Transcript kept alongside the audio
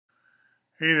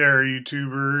Hey there,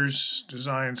 YouTubers,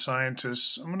 design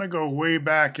scientists. I'm going to go way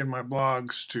back in my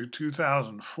blogs to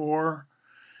 2004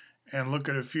 and look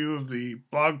at a few of the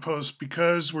blog posts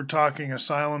because we're talking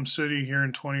Asylum City here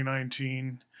in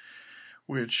 2019,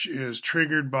 which is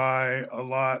triggered by a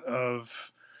lot of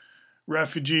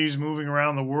refugees moving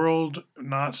around the world.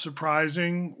 Not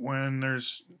surprising when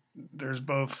there's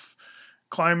both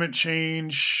climate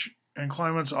change, and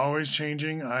climate's always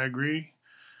changing. I agree.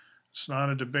 It's not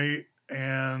a debate,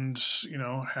 and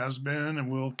has been and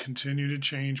will continue to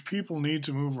change. People need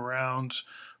to move around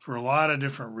for a lot of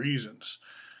different reasons,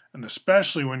 and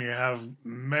especially when you have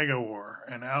mega war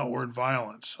and outward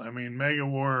violence. I mean, mega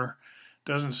war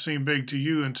doesn't seem big to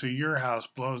you until your house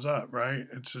blows up, right?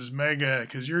 It's as mega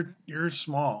because you're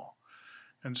small,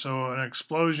 and so an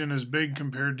explosion is big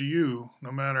compared to you,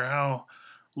 no matter how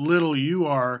little you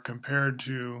are compared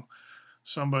to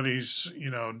somebody's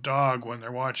dog when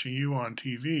they're watching you on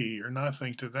TV. You're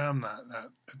nothing to them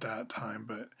that at that time,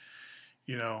 but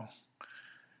you know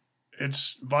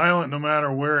it's violent no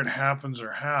matter where it happens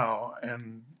or how,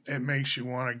 and it makes you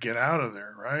want to get out of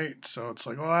there, right? So it's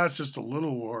like, oh, that's just a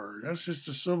little war, that's just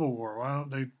a civil war, why don't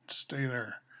they stay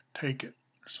there, take it,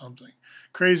 or something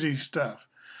crazy stuff.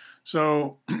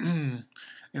 So in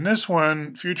this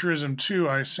one, Futurism 2,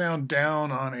 I sound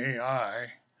down on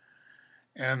AI.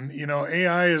 And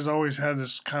AI has always had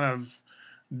this kind of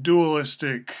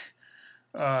dualistic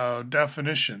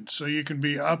definition. So you can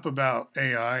be up about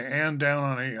AI and down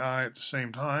on AI at the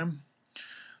same time.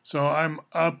 So I'm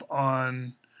up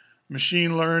on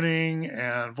machine learning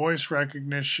and voice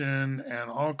recognition and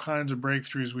all kinds of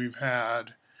breakthroughs we've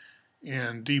had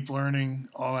in deep learning,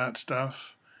 all that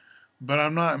stuff. But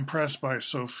I'm not impressed by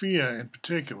Sophia in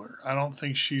particular. I don't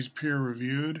think she's peer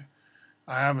reviewed.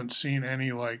 I haven't seen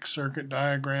any like circuit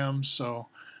diagrams, so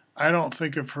I don't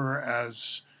think of her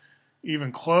as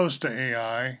even close to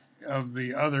AI of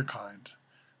the other kind.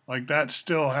 Like that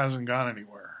still hasn't gone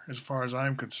anywhere as far as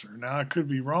I'm concerned. Now I could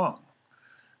be wrong.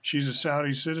 She's a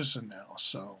Saudi citizen now,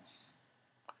 so.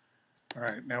 All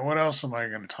right, now what else am I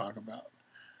going to talk about?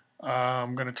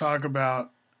 I'm going to talk about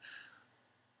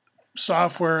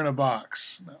software in a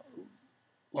box.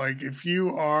 Like if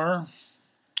you are,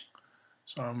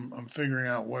 so I'm figuring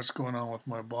out what's going on with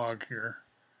my blog here.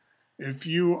 If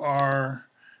you are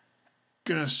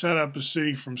going to set up a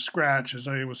city from scratch, as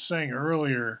I was saying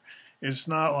earlier, it's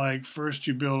not like first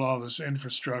you build all this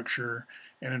infrastructure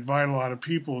and invite a lot of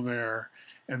people there,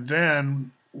 and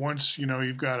then once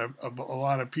you've got a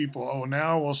lot of people, oh,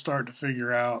 now we'll start to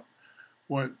figure out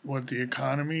what the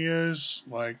economy is.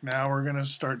 Like now we're going to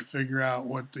start to figure out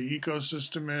what the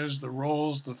ecosystem is, the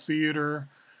roles, the theater.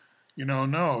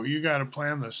 No, you got to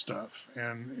plan this stuff.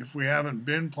 And if we haven't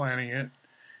been planning it,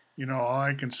 all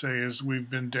I can say is we've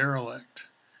been derelict.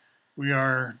 We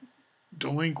are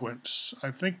delinquents.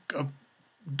 I think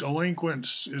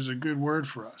delinquents is a good word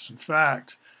for us. In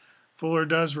fact, Fuller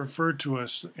does refer to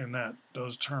us in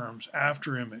those terms,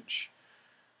 after image.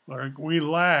 Like we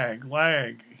lag.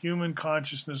 Human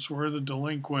consciousness, we're the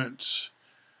delinquents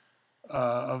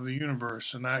of the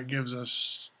universe, and that gives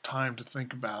us time to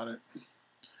think about it.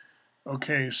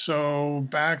 Okay, so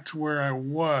back to where I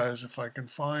was, if I can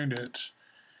find it.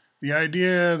 The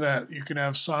idea that you can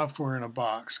have software in a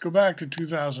box. Go back to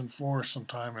 2004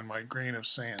 sometime in my grain of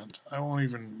sand. I won't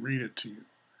even read it to you.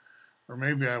 Or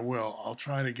maybe I will. I'll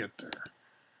try to get there.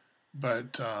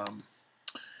 But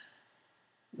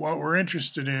what we're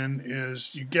interested in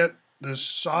is you get this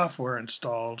software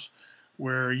installed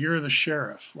where you're the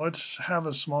sheriff. Let's have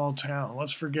a small town.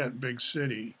 Let's forget big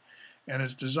city. And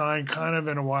it's designed kind of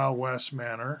in a Wild West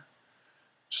manner.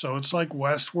 So it's like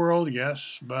Westworld,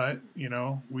 yes, but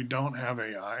we don't have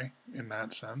AI in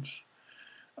that sense.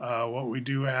 What we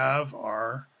do have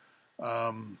are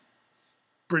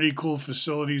pretty cool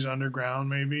facilities underground,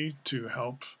 maybe to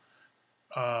help,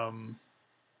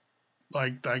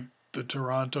 like the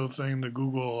Toronto thing, the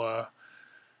Google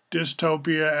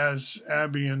dystopia, as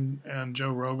Abby and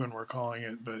Joe Rogan were calling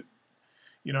it. But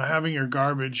having your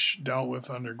garbage dealt with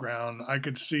underground, I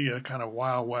could see a kind of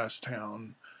Wild West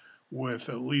town with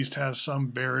at least has some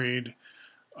buried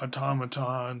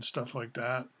automaton, stuff like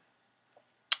that.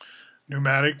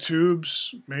 Pneumatic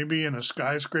tubes, maybe in a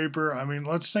skyscraper. I mean,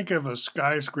 let's think of a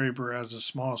skyscraper as a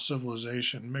small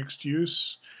civilization, mixed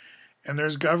use, and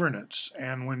there's governance.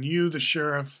 And when you, the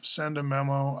sheriff, send a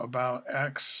memo about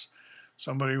X,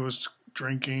 somebody was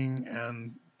drinking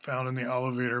and found in the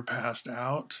elevator, passed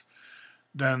out,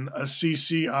 then a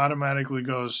CC automatically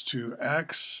goes to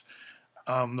X.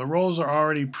 The roles are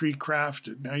already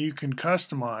pre-crafted. Now you can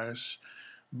customize,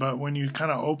 but when you kind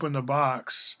of open the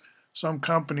box, some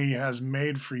company has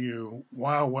made for you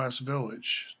Wild West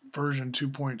Village version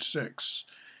 2.6,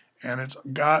 and it's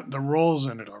got the roles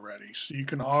in it already. So you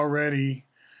can already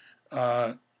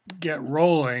uh, get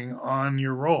rolling on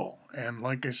your role. And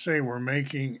like I say, we're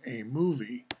making a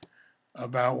movie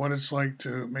about what it's like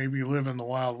to maybe live in the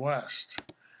Wild West.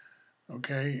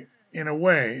 Okay? In a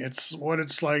way, it's what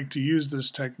it's like to use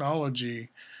this technology.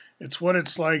 It's what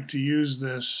it's like to use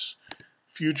this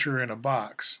future in a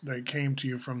box that came to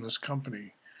you from this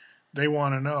company. They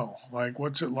want to know, like,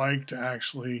 what's it like to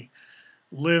actually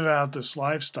live out this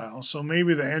lifestyle? So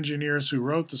maybe the engineers who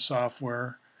wrote the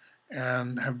software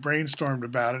and have brainstormed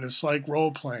about it, it's like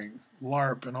role playing,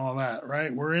 LARP, and all that,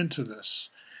 right? We're into this.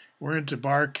 We're into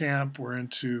bar camp. We're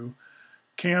into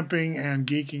camping and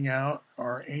geeking out.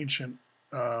 Our ancient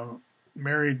uh,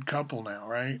 married couple now,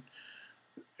 right?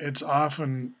 It's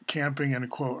often camping in a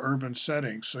quote urban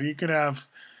setting. So you could have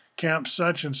camp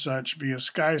such and such be a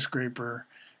skyscraper,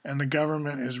 and the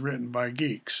government is written by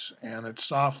geeks, and it's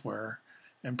software,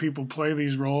 and people play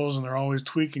these roles, and they're always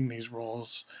tweaking these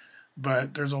roles.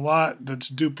 But there's a lot that's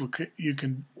duplicate. You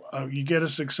get a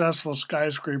successful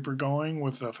skyscraper going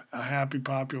with a happy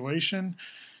population.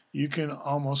 You can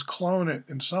almost clone it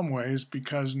in some ways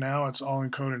because now it's all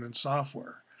encoded in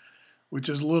software, which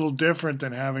is a little different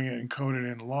than having it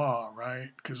encoded in law, right?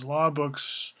 Because law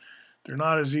books, they're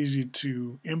not as easy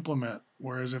to implement.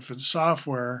 Whereas if it's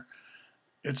software,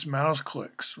 it's mouse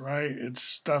clicks, right? It's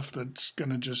stuff that's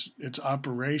going to it's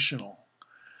operational.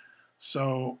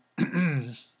 So,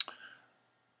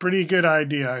 pretty good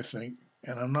idea, I think.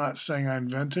 And I'm not saying I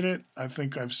invented it. I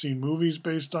think I've seen movies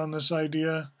based on this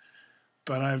idea,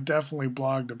 but I've definitely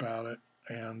blogged about it.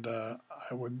 And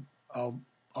I'll,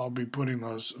 I'll be putting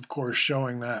those, of course,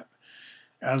 showing that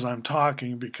as I'm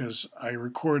talking because I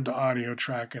record the audio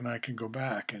track and I can go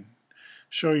back and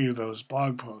show you those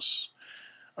blog posts.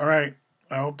 All right.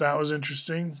 I hope that was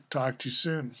interesting. Talk to you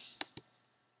soon.